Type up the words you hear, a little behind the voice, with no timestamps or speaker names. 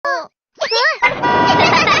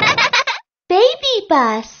Baby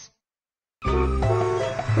bus.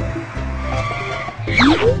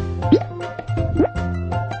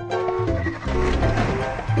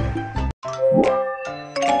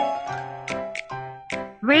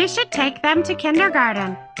 We should take them to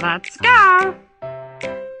kindergarten. Let's go!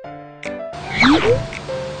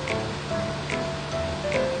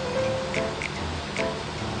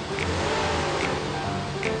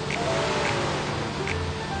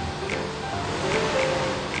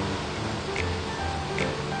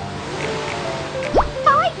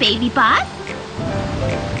 Bye, baby bus.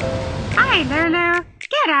 Hi, Lulu.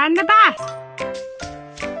 Get on the bus.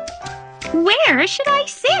 Where should I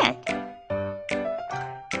sit?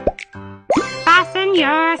 Fasten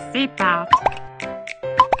your seatbelt.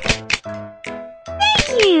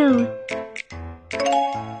 Thank you.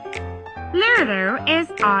 Lulu is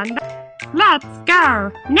on the... Let's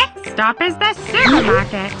go. Next stop is the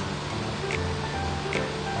supermarket.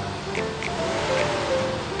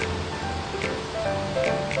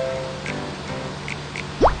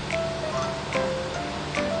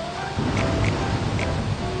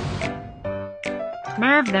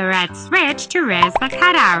 Move the red switch to raise the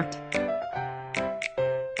cutout.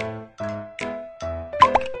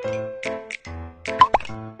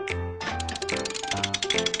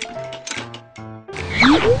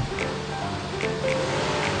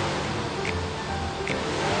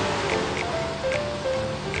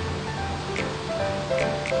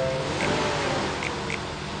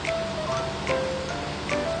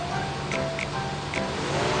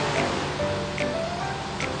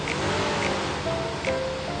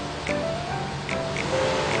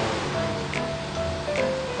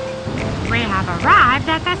 We have arrived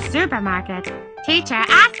at the supermarket. Teacher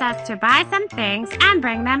asked us to buy some things and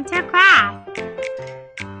bring them to class.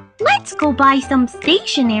 Let's go buy some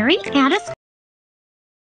stationery at a school.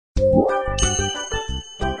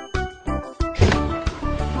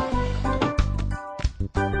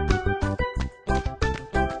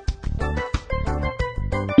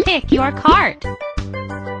 Pick your cart.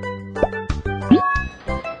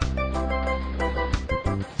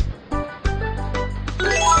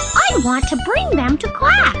 I want to bring them to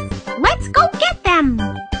class. Let's go get them.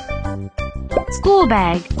 School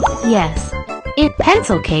bag. Yes. In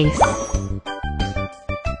pencil case.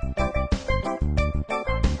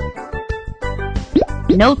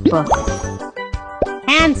 Notebook.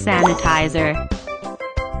 Hand sanitizer.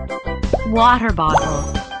 Water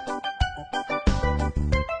bottle.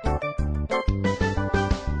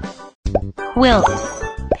 Quilt.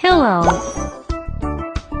 Pillow.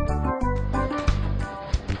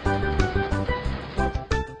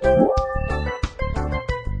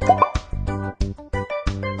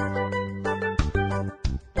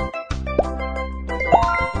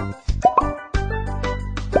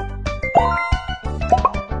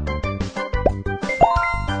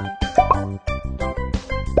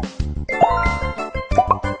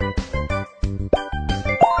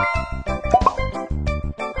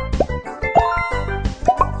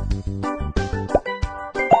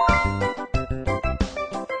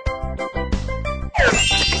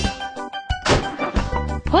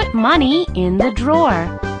 Put money in the drawer.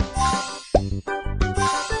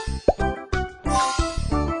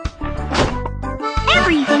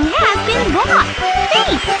 Everything has been bought.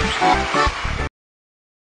 Thanks.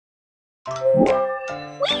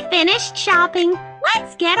 We finished shopping.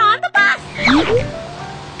 Let's get on the bus.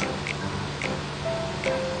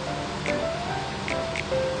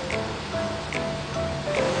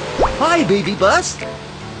 Hi, baby bus.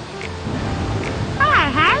 Hi,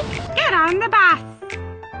 Hank. Get on the bus.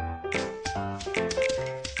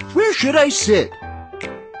 Where should I sit?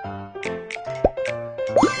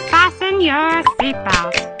 Fasten your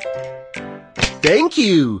seatbelt. Thank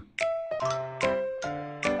you.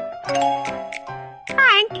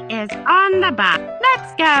 Frank is on the bus.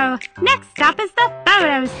 Let's go. Next stop is the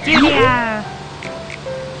photo studio.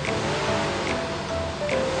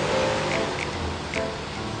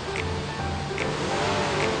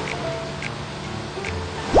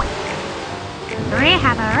 We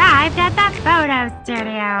have arrived at the photo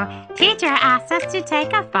studio. Teacher asked us to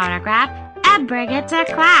take a photograph and bring it to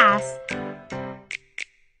class.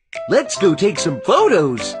 Let's go take some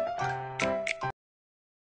photos.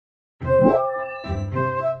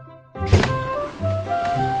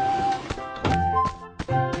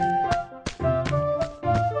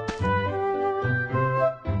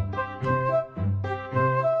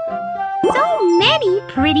 So many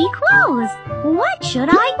pretty clothes. What should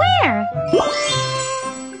I wear?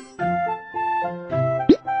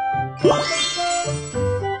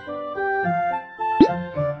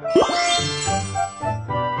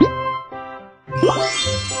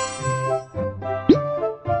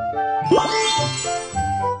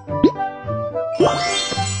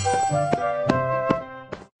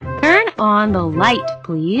 on the light,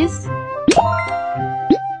 please.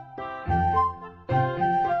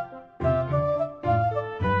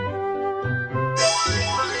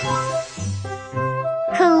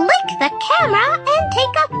 Click the camera and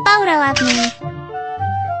take a photo of me.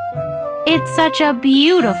 It's such a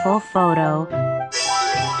beautiful photo.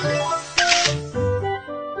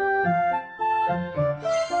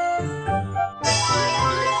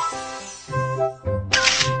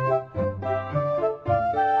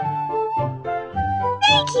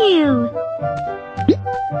 Thank you.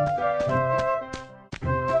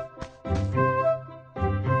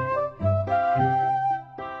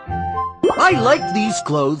 I like these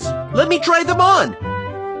clothes. Let me try them on.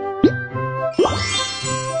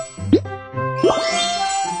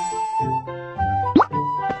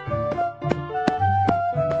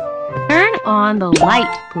 Turn on the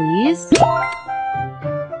light, please.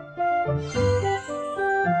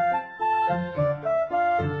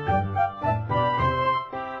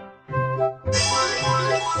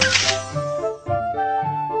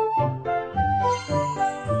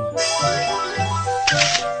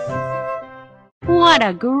 What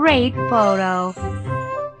a great photo!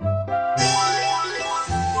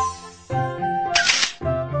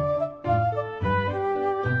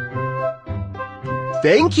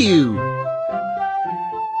 Thank you.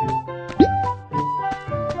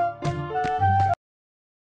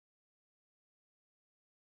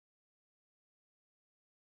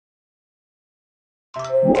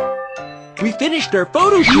 We finished our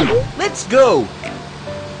photo shoot. Let's go.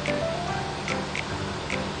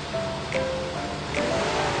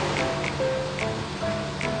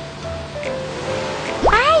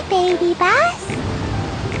 Bye, baby bus.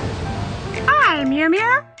 Hi, Mew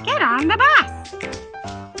Mew. Get on the bus.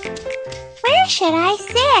 Where should I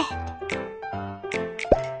sit?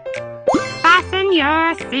 Fasten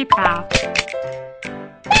your seatbelt.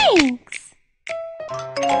 Thanks.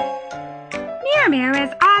 Mew Mew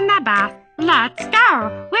is on the bus. Let's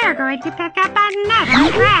go. We're going to pick up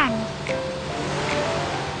another friend.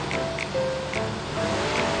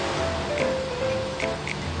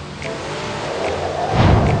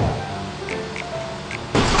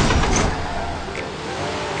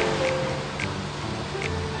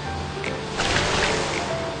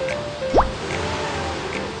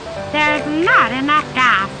 There's not enough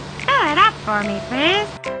gas. Fill it up for me, please.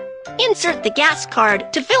 Insert the gas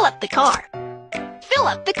card to fill up the car. Fill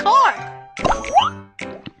up the car.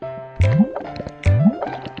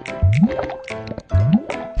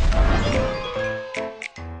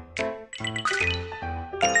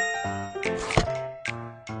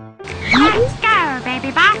 Let's go,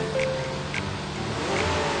 baby bus.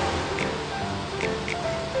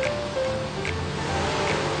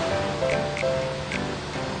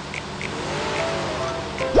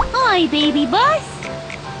 Hi, baby bus.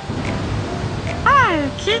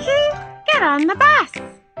 Oh, Kiki, get on the bus.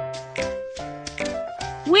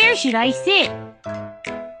 Where should I sit?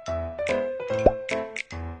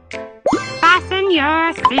 Fasten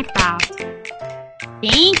your seatbelt.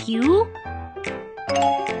 Thank you.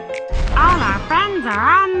 All our friends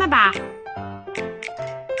are on the bus.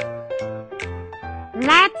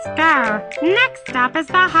 Let's go. Next stop is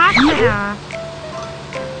the hospital.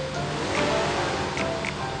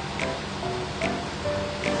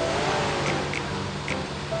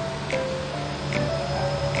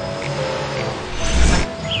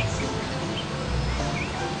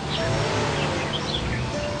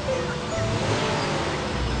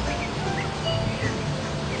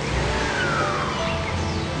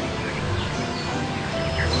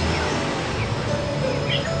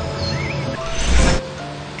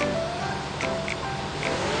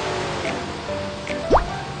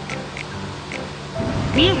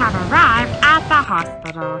 We have arrived at the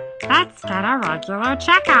hospital. Let's get a regular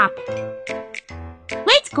checkup.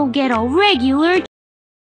 Let's go get a regular.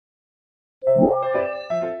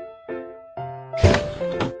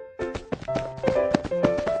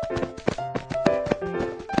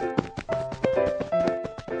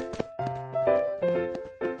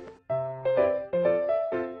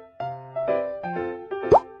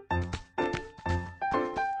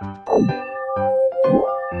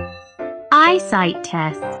 Eyesight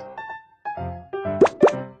test.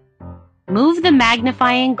 Move the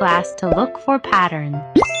magnifying glass to look for patterns.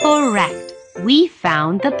 Correct. We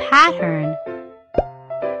found the pattern.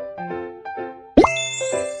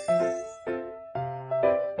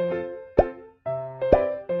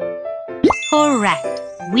 Correct.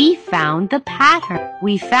 We found the pattern.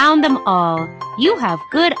 We found them all. You have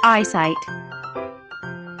good eyesight.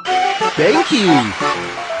 Thank you.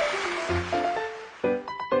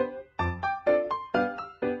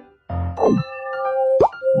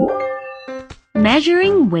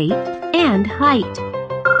 Measuring weight and height.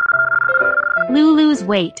 Lulu's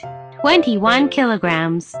weight, 21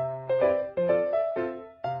 kilograms.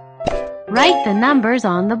 Write the numbers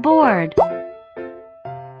on the board.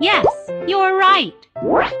 Yes, you're right.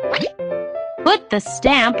 Put the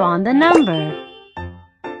stamp on the number.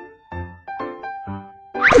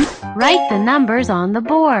 Write the numbers on the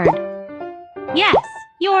board. Yes,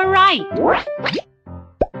 you're right.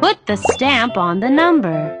 Put the stamp on the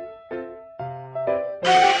number.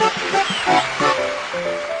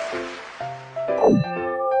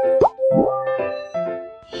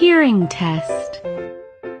 Hearing test.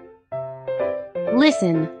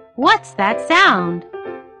 Listen, what's that sound?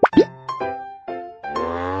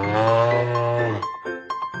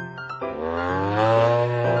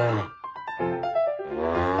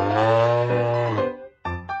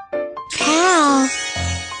 Cow.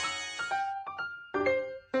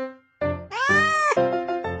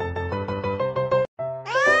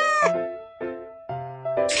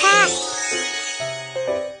 Cat.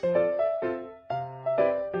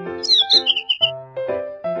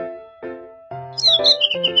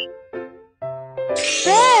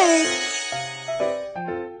 Bird.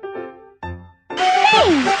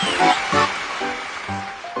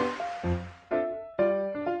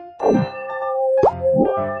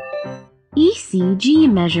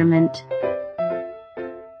 ECG measurement.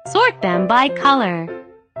 Sort them by color.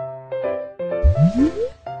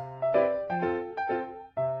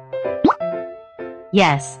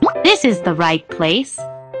 Yes, this is the right place.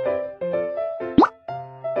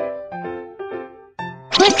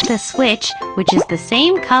 Click the switch, which is the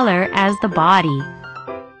same color as the body.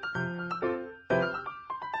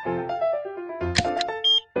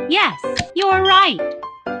 Yes, you're right.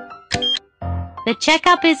 The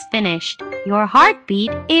checkup is finished. Your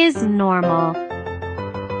heartbeat is normal.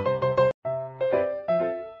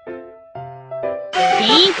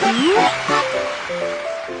 Thank you.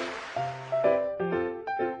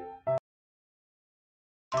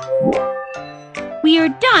 We are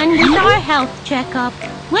done with our health checkup.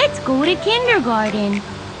 Let's go to kindergarten.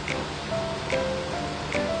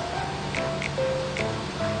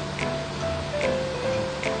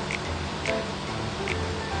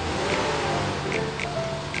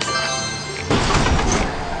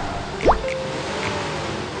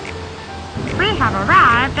 We have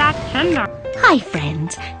arrived at kindergarten. Hi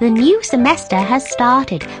friends, the new semester has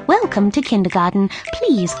started. Welcome to kindergarten.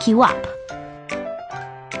 Please queue up.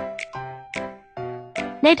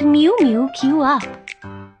 Let Mew Mew queue up.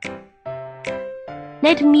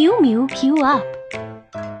 Let Mew Mew queue up.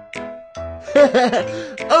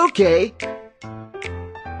 Okay.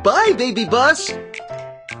 Bye, baby bus.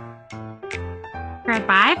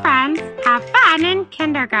 Goodbye, friends. Have fun in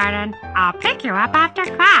kindergarten. I'll pick you up after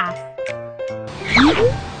class.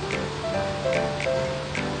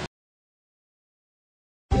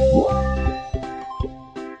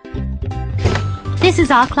 This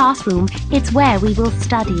is our classroom. It's where we will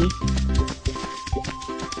study.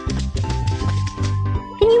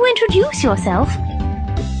 Can you introduce yourself?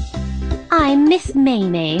 I'm Miss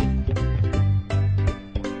Maymay.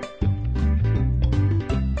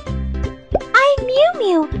 I'm Mew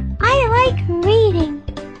Mew. I like reading.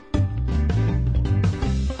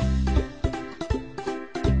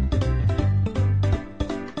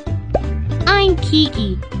 I'm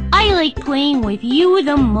Kiki. I like playing with you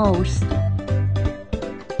the most.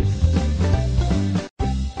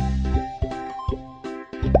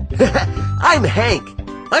 I'm Hank.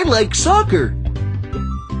 I like soccer.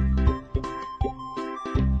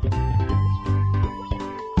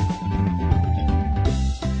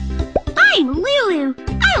 I'm Lulu.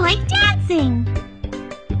 I like dancing.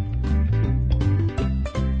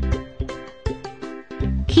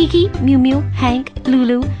 Kiki, Mew Mew, Hank,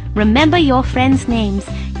 Lulu, remember your friends' names.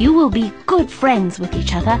 You will be good friends with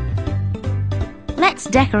each other. Let's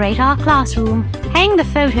decorate our classroom. Hang the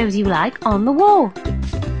photos you like on the wall.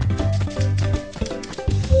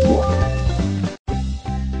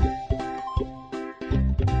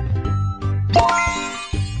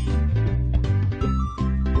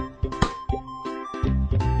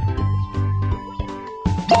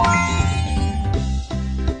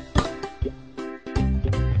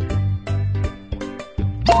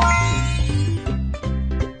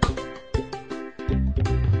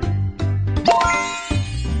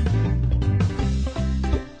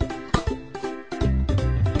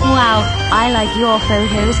 Wow, I like your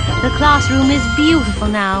photos. The classroom is beautiful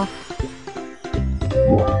now.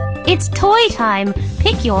 It's toy time.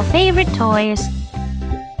 Pick your favorite toys.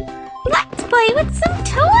 Let's play with some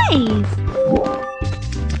toys.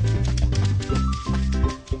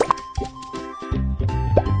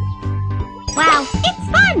 Wow,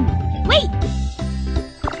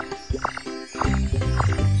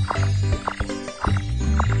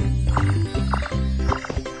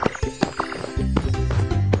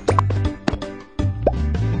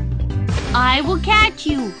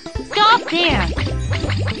 there.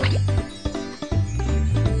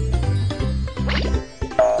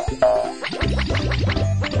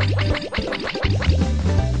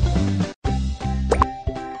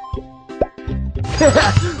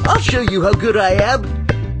 I'll show you how good I am.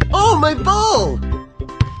 Oh, my ball!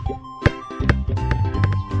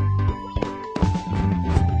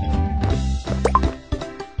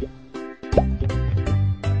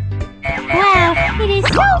 Wow, it is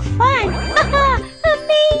so fun!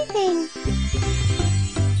 Amazing!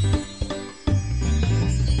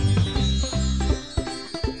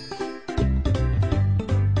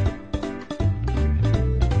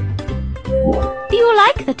 Do you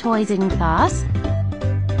like the toys in class?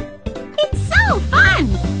 It's so fun!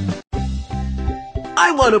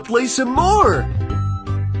 I want to play some more.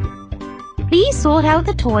 Please sort out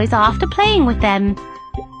the toys after playing with them.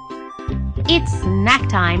 It's snack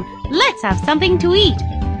time. Let's have something to eat.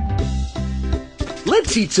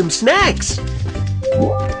 Let's eat some snacks.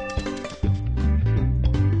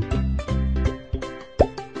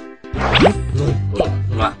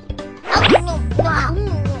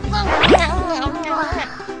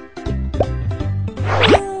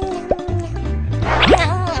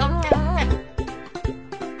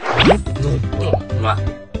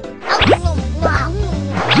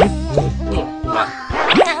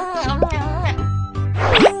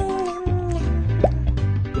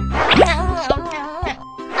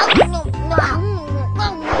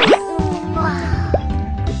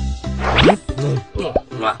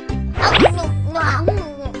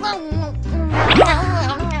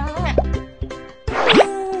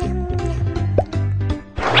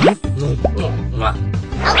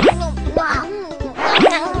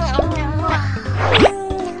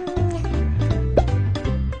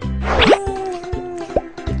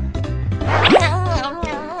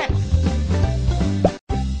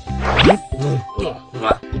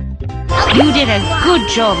 You did a good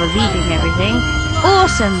job of eating everything.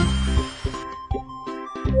 Awesome!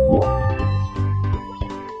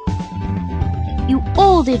 You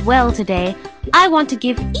all did well today. I want to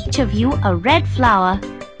give each of you a red flower.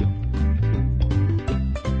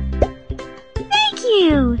 Thank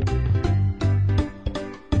you!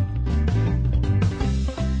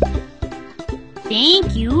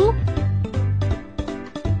 Thank you!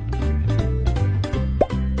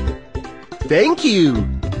 Thank you.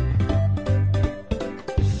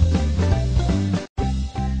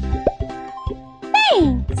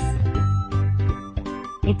 Thanks!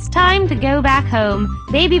 It's time to go back home.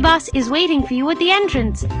 Baby Bus is waiting for you at the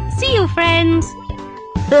entrance. See you, friends!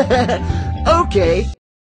 Okay.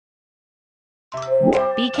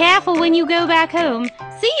 Be careful when you go back home.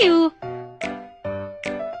 See you!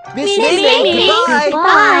 Miss Miss Mimi, Mimi, goodbye.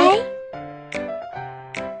 goodbye.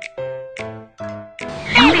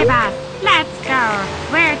 Baby Bus, let's go.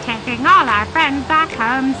 We're taking all our friends back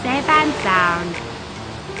home safe and sound.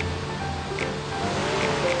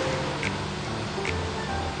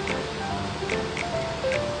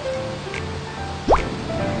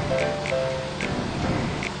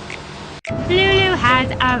 Lulu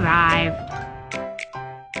has arrived.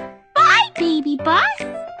 Bye, Baby Bus!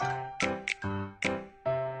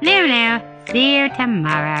 Lulu, see you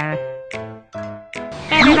tomorrow.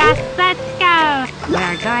 Baby Bus, let's go.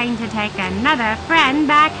 We're going to take another friend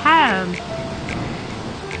back home.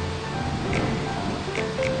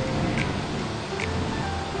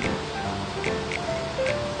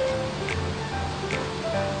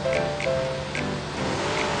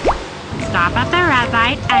 Stop at the red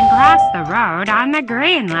light and cross the road on the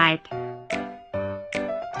green light.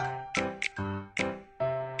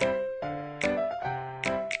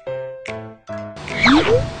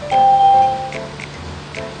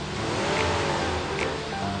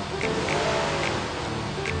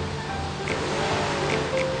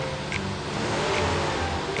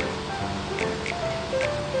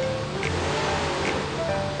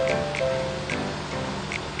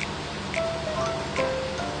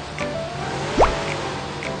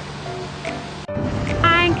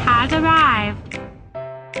 Hank has arrived.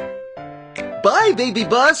 Bye, Baby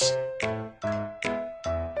Bus.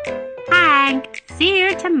 Hank, see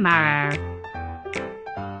you tomorrow.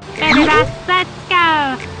 Baby Bus, let's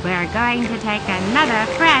go. We're going to take another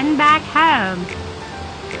friend back home.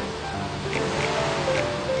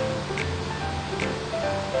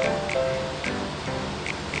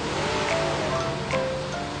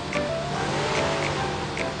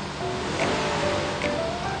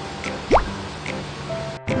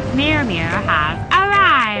 Mew Mew has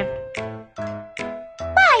arrived.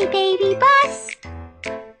 Bye, Baby Bus!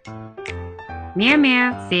 Mew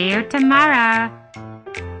Mew, see you tomorrow.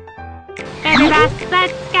 Baby Bus,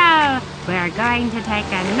 let's go. We're going to take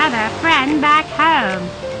another friend back home.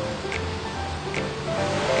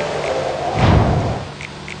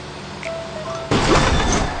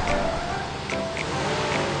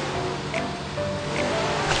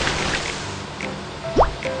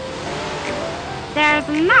 There's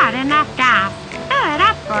not enough gas. Fill it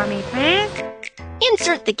up for me, please.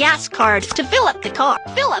 Insert the gas card to fill up the car.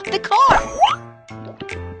 Fill up the car.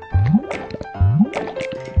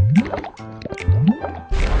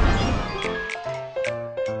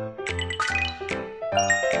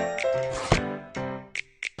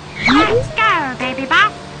 Let's go, baby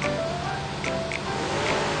bus.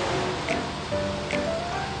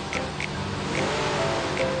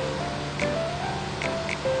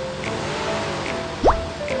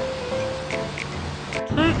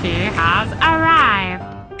 Kiki has arrived.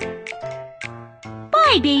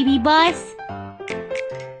 Bye, baby bus.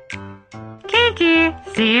 Kiki,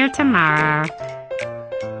 see you tomorrow.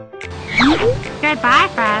 Goodbye,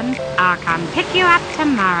 friends. I'll come pick you up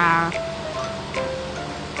tomorrow.